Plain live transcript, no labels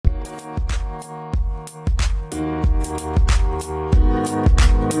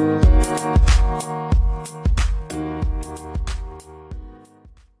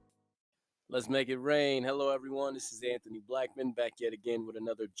Make It Rain. Hello, everyone. This is Anthony Blackman back yet again with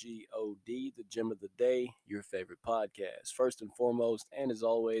another GOD, the Gem of the Day, your favorite podcast. First and foremost, and as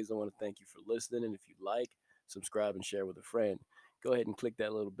always, I want to thank you for listening. And if you like, subscribe and share with a friend. Go ahead and click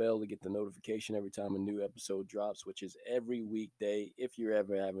that little bell to get the notification every time a new episode drops, which is every weekday. If you're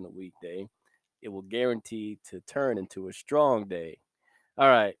ever having a weekday, it will guarantee to turn into a strong day. All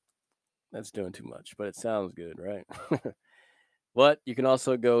right, that's doing too much, but it sounds good, right? But you can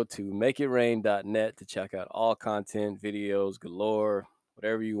also go to makeitrain.net to check out all content, videos galore,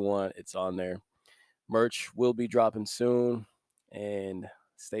 whatever you want, it's on there. Merch will be dropping soon, and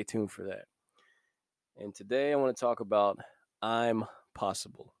stay tuned for that. And today I want to talk about I'm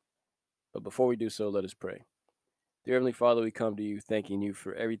possible. But before we do so, let us pray. Dear Heavenly Father, we come to you thanking you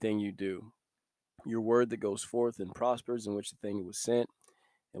for everything you do, your word that goes forth and prospers, in which the thing was sent.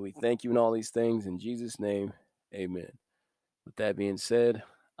 And we thank you in all these things. In Jesus' name, amen. With that being said,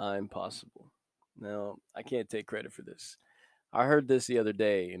 I'm possible. Now, I can't take credit for this. I heard this the other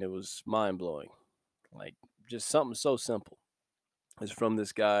day and it was mind blowing. Like, just something so simple. It's from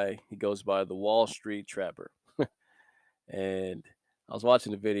this guy. He goes by the Wall Street Trapper. And I was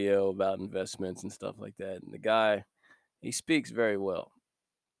watching a video about investments and stuff like that. And the guy, he speaks very well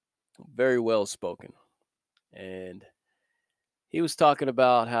spoken. And he was talking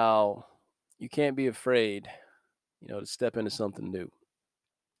about how you can't be afraid, to step into something new.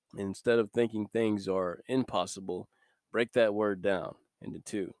 Instead of thinking things are impossible, break that word down into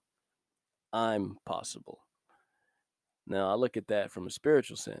two. I'm possible. Now, I look at that from a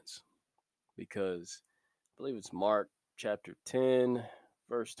spiritual sense because I believe it's Mark chapter 10,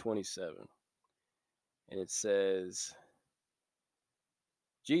 verse 27. And it says,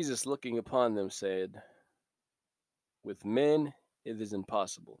 Jesus looking upon them said, with men it is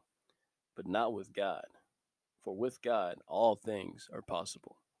impossible, but not with God. For with God all things are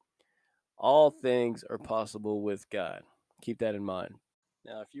possible. All things are possible with God. Keep that in mind.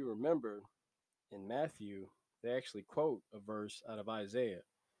 Now, if you remember in Matthew, they actually quote a verse out of Isaiah.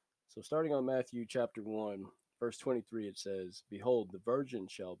 So, starting on Matthew chapter 1, verse 23, it says, behold, the virgin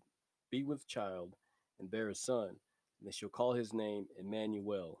shall be with child and bear a son, and they shall call his name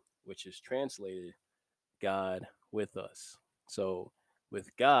Emmanuel, which is translated God with us. So, with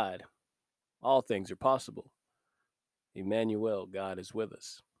God, all things are possible. Emmanuel, God is with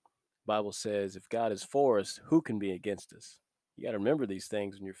us. Bible says, if God is for us, who can be against us? You got to remember these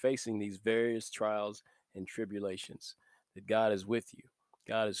things when you're facing these various trials and tribulations, that God is with you.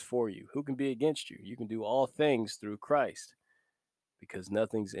 God is for you. Who can be against you? You can do all things through Christ because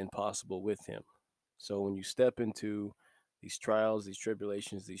nothing's impossible with him. So when you step into these trials, these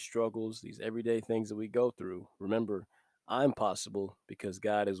tribulations, these struggles, these everyday things that we go through, remember, I'm possible because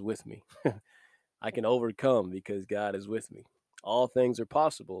God is with me. I can overcome because God is with me. All things are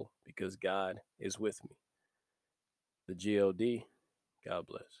possible because God is with me. The GOD, God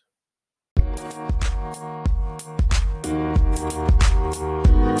bless.